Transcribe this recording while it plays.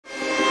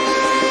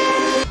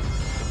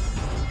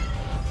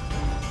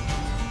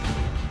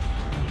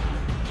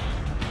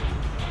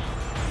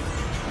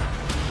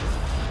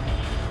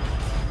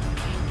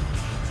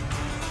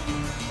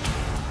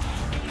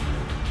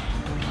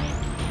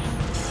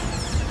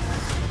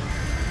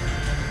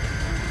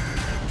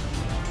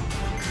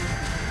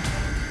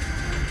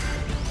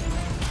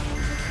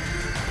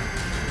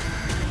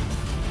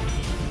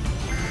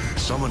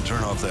Someone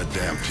turn off that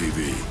damn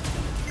TV.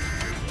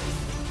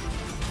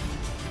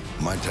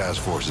 My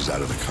task force is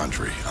out of the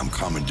country. I'm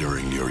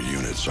commandeering your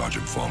unit,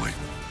 Sergeant Foley.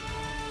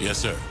 Yes,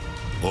 sir.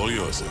 All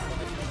yours, sir.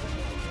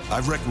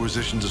 I've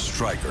requisitioned a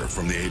striker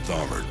from the 8th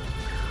Armored.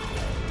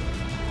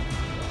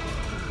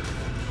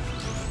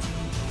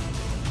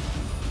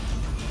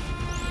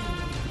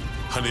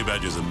 Honey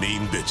Badger's a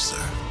mean bitch,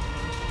 sir.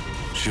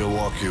 She'll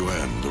walk you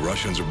in. The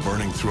Russians are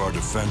burning through our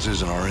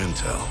defenses and our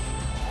intel.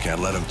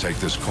 Can't let them take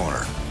this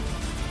corner.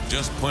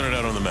 Just point it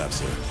out on the map,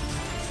 sir.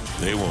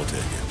 They won't take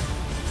it.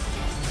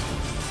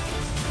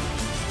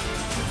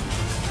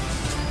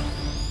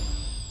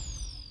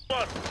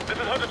 This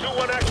is Hunter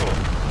 2-1 actual.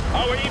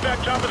 Our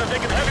evac choppers are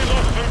taking heavy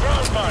losses from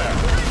ground fire.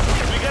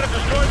 We gotta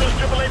destroy those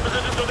AAA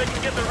positions so they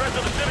can get the rest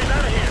of the cities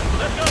out of here.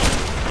 Let's go!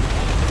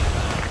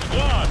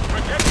 Squad,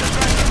 protect the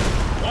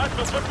striker. Watch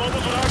the foot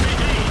mobiles with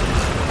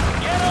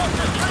RPGs. Get off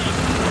the street!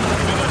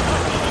 We got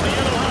hostiles in the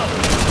yellow house.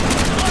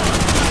 Squad,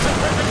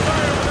 suppressing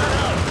fire on that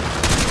house.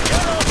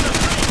 Get off the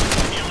street!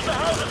 Use the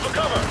houses for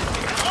cover.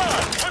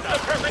 Squad, put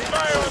suppressing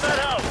fire on that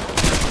house.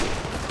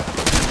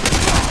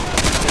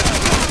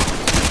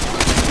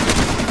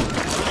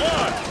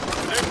 Squad,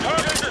 they're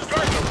targeting the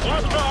striker.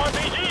 Watch the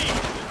RPGs.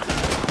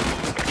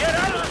 Get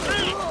out of the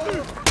street!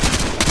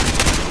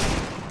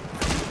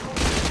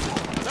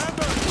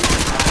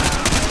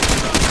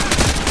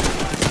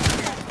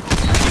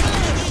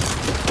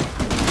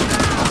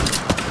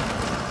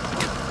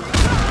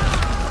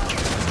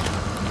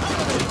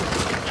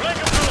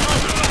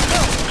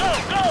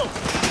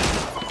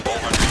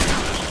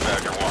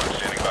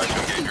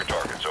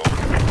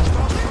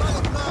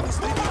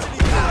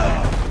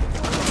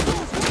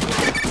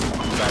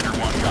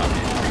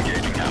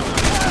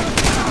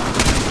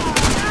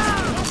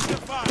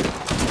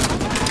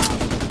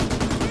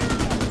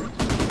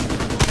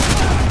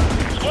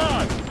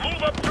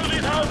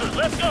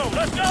 Let's go!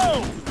 Let's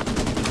go!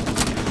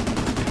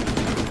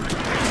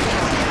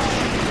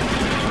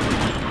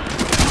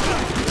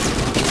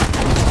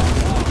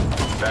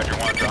 Badger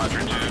 1 to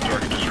 102,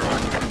 target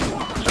destroyed.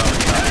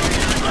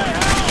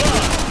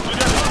 We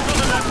got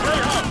hostiles in that gray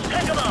house!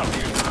 Take them out!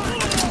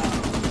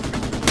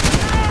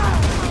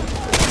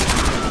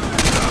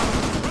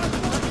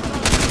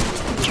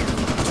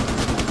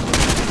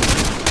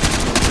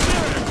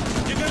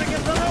 You're gonna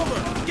get run over!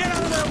 Get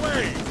out of their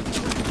way!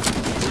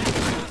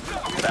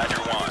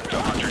 Badger 1 to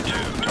Hunter 2,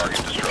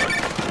 target destroyed.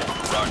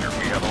 Roger,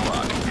 we have a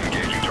lock.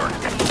 Engaging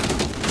target.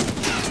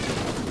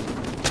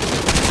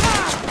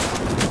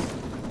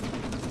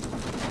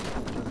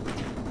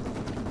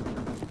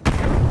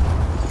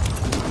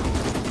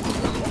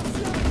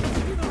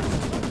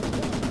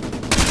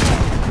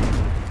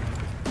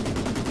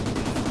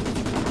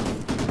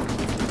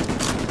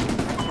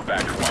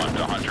 Badger 1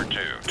 to Hunter 2,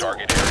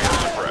 target area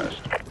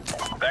suppressed.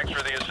 Thanks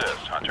for the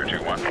assist, Hunter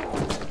 2-1.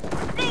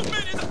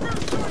 Movement in the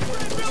first story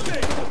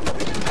building!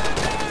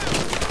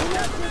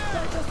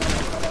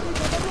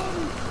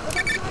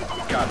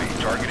 Copy.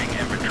 Targeting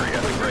infantry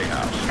at the Grey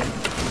House.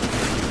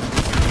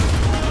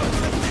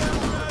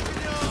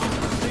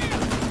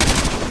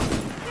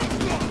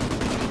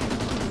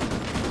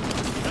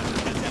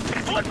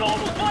 Foot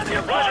mobiles by the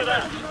apartment! Roger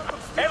that!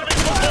 Enemy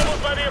foot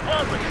mobiles by the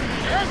apartment!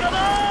 Take them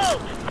out!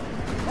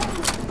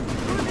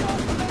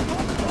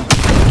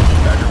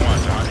 Badger 1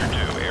 to Hunter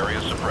 2. Area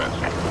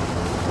suppressed.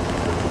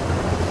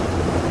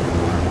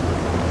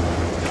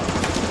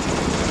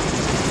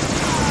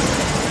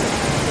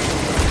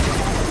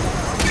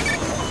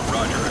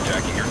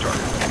 Attacking your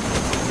target.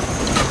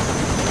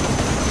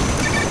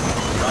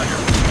 Roger.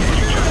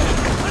 Engaging target.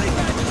 Honey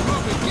Badger's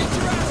broken. Get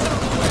your ass out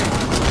of the way.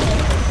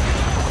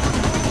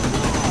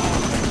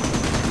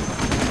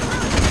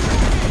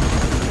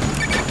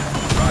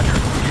 Roger.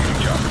 Engaging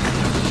chopper.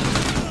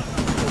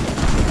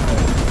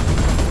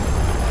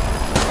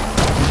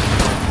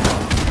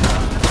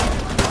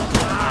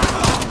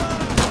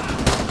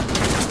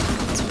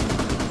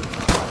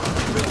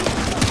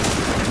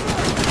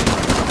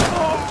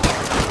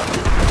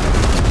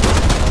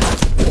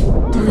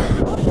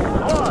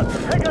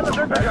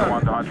 Badger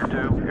 1 to Hunter 2,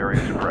 area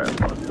suppressed.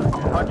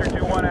 Hunter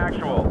 2-1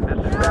 actual, this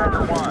is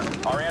Badger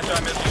 1. Our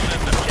anti-missile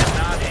system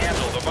cannot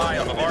handle the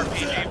volume of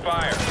RPG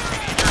fire. We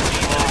need your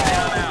team to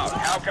stand out.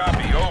 How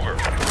copy? Over.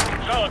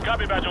 Solid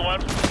copy, Badger 1.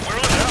 We're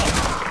on help.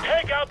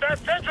 Take out that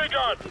sentry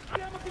gun! We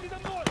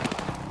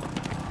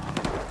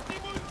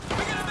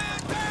got a man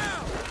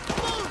down!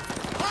 Move!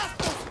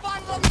 Hostiles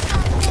spotted on the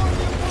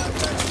California!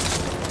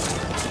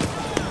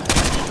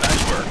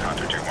 Nice work,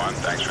 Hunter 2-1.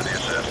 Thanks for the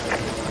assist.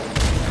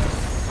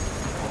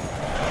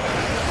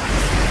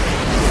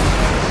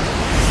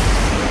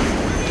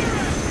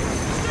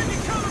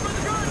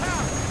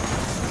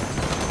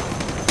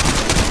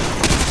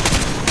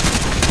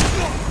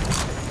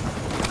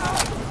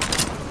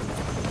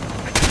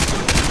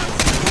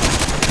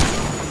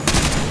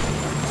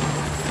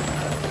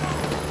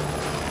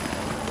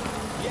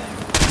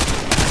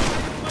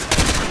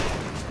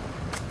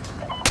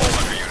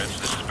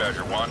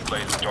 Badger 1,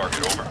 blaze the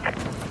target, over.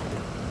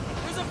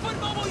 There's a foot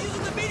mobile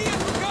using the median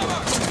for cover!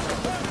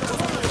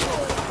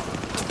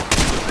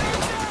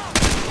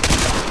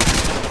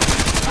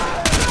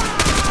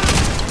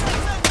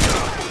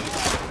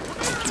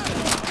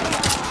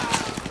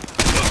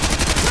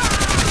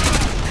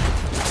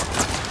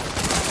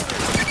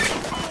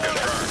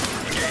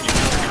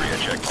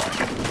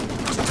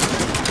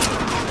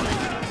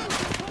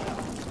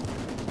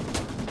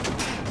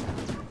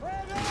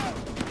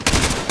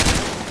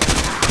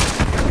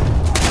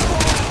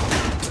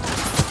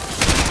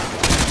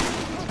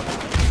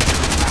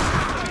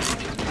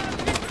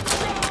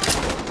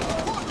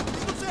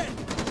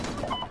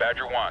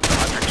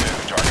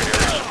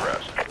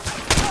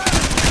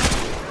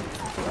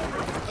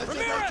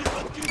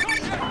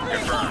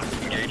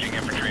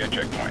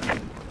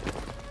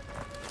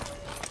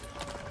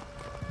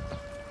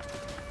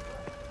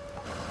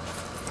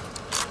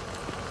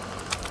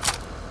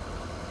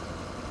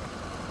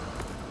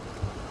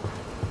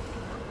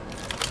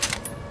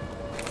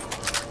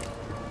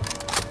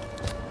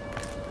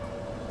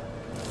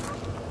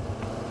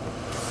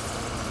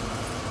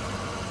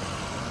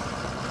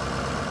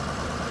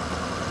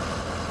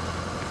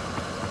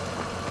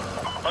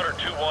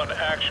 1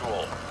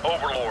 actual.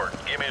 Overlord,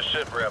 give me a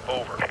sit rep,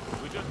 over.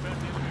 We just met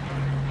the enemy.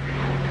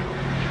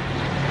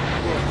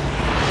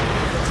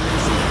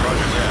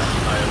 Roger that.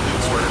 I have new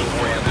orders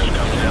for you. This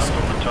comes down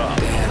from the top.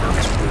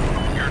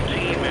 Your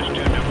team is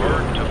to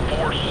divert to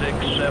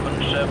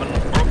 4677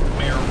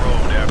 Brookmere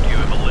Road after you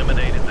have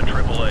eliminated the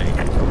AAA.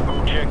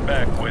 Check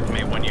back with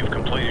me when you've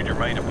completed your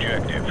main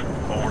objective.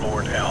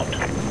 Overlord out.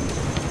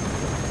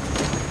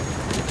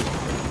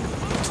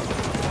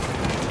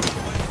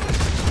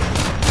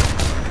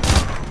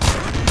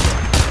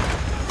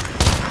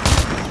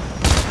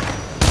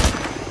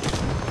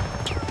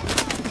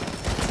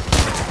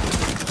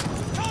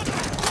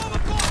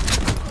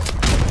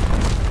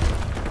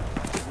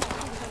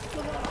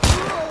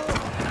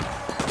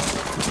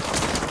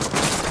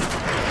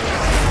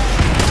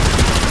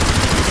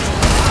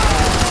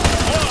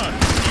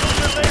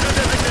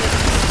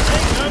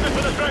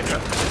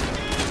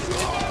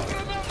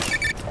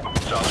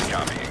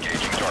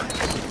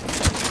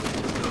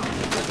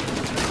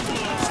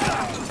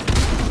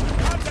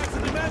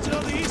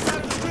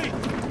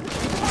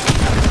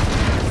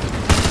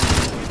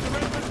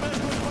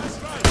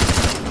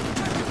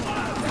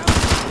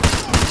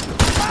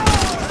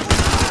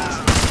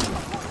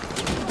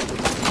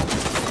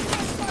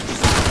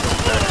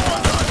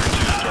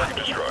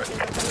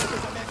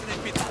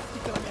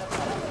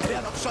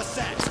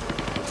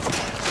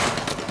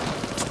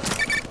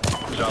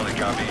 Solid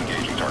copy,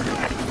 engaging target.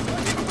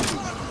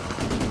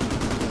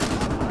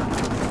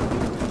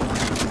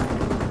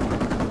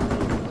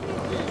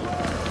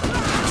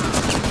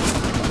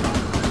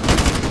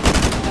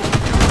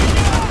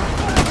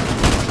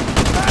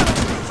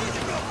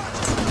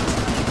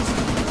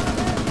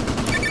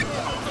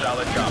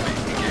 Solid copy,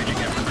 engaging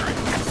infantry.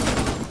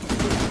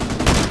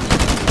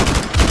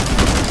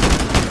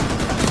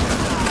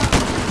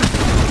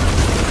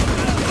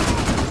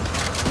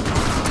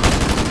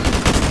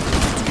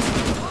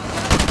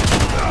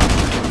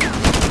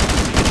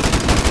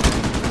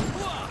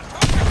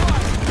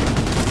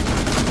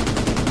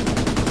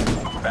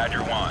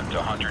 Badger 1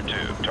 to Hunter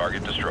 2.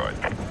 Target destroyed.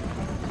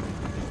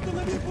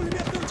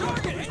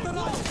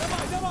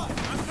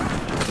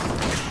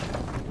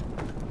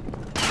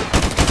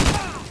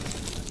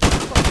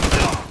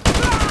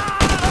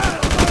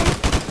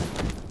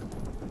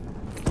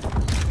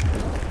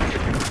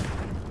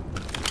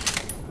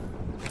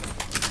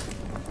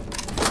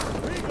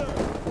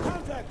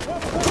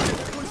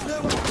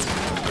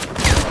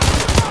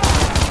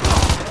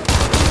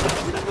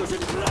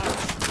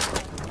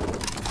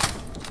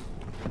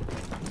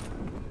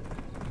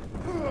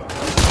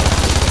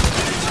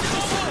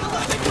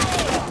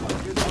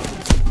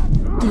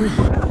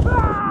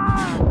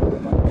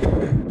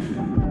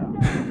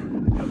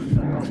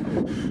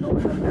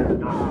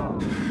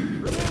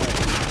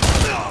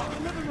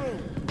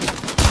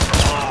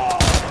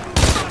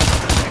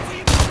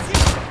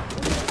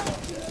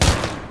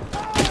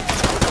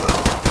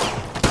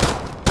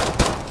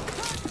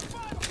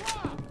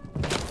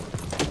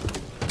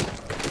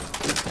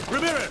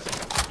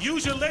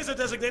 Use your laser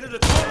designator to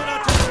call an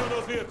artillery on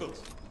those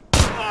vehicles.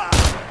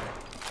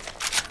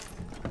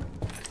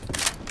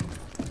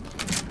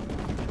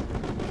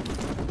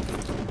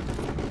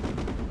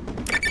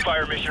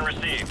 Fire mission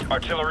received.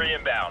 Artillery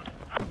inbound.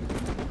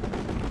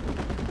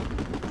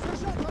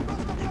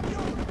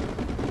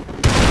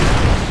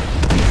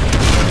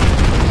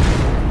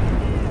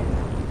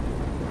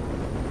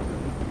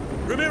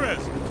 Ramirez,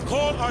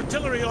 call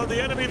artillery on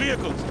the enemy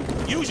vehicles.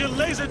 Use your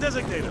laser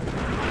designator.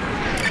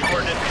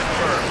 Coordinates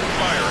confirmed.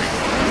 Firing.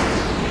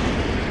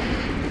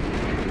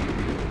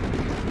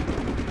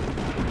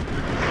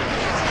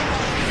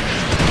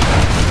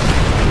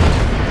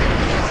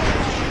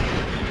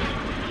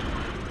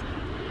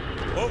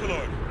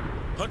 Overlord,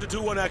 Hunter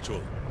 2-1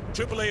 actual.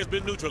 AAA has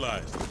been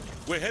neutralized.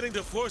 We're heading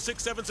to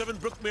 4677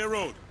 Brookmere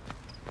Road.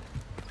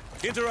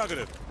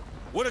 Interrogative.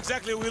 What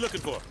exactly are we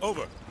looking for?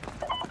 Over.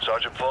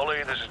 Sergeant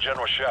Foley, this is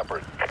General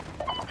Shepard.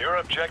 Your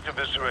objective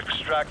is to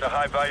extract a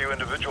high-value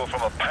individual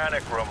from a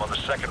panic room on the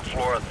second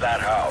floor of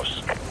that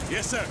house.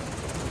 Yes, sir.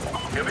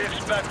 He'll be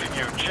expecting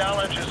you.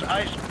 Challenge is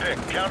Ice Pick.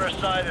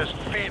 Countersign is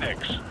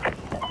Phoenix.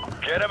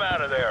 Get him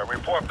out of there.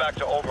 Report back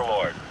to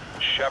Overlord.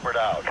 Shepard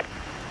out.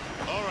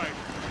 All right.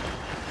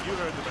 You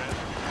heard the man.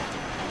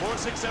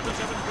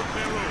 4677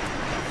 Brookmere Road.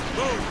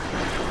 Move!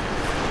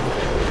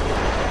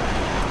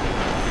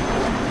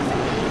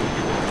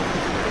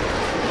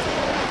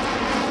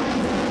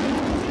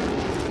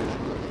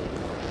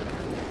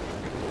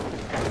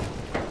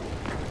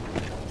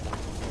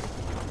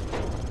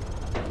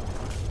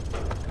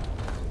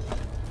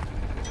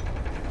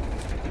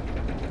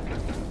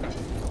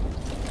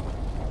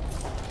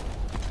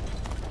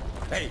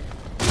 Hey!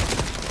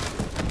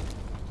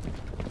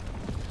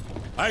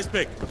 Ice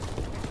Pick.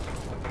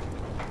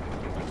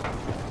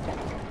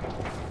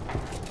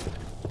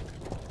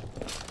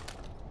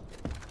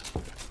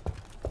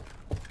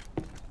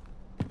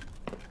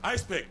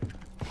 Ice Pick.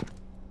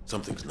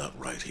 Something's not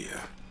right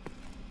here.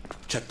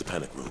 Check the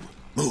panic room.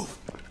 Move.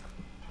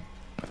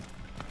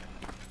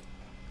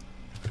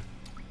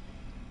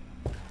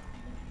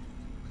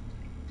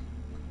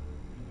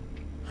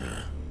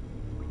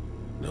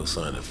 No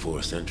sign of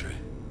forced entry.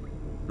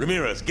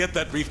 Ramirez, get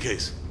that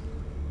briefcase.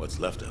 What's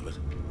left of it?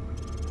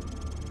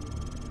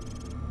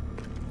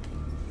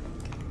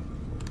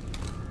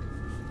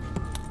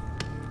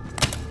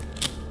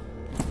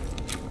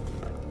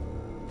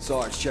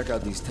 Sarge, check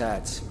out these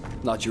tats.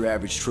 Not your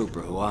average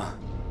trooper, huh?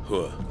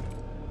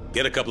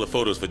 Get a couple of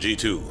photos for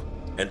G2,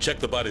 and check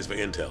the bodies for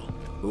intel.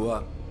 Who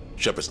up?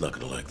 Shepard's not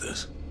gonna like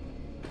this.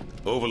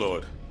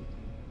 Overlord,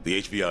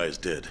 the HVI is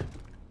dead.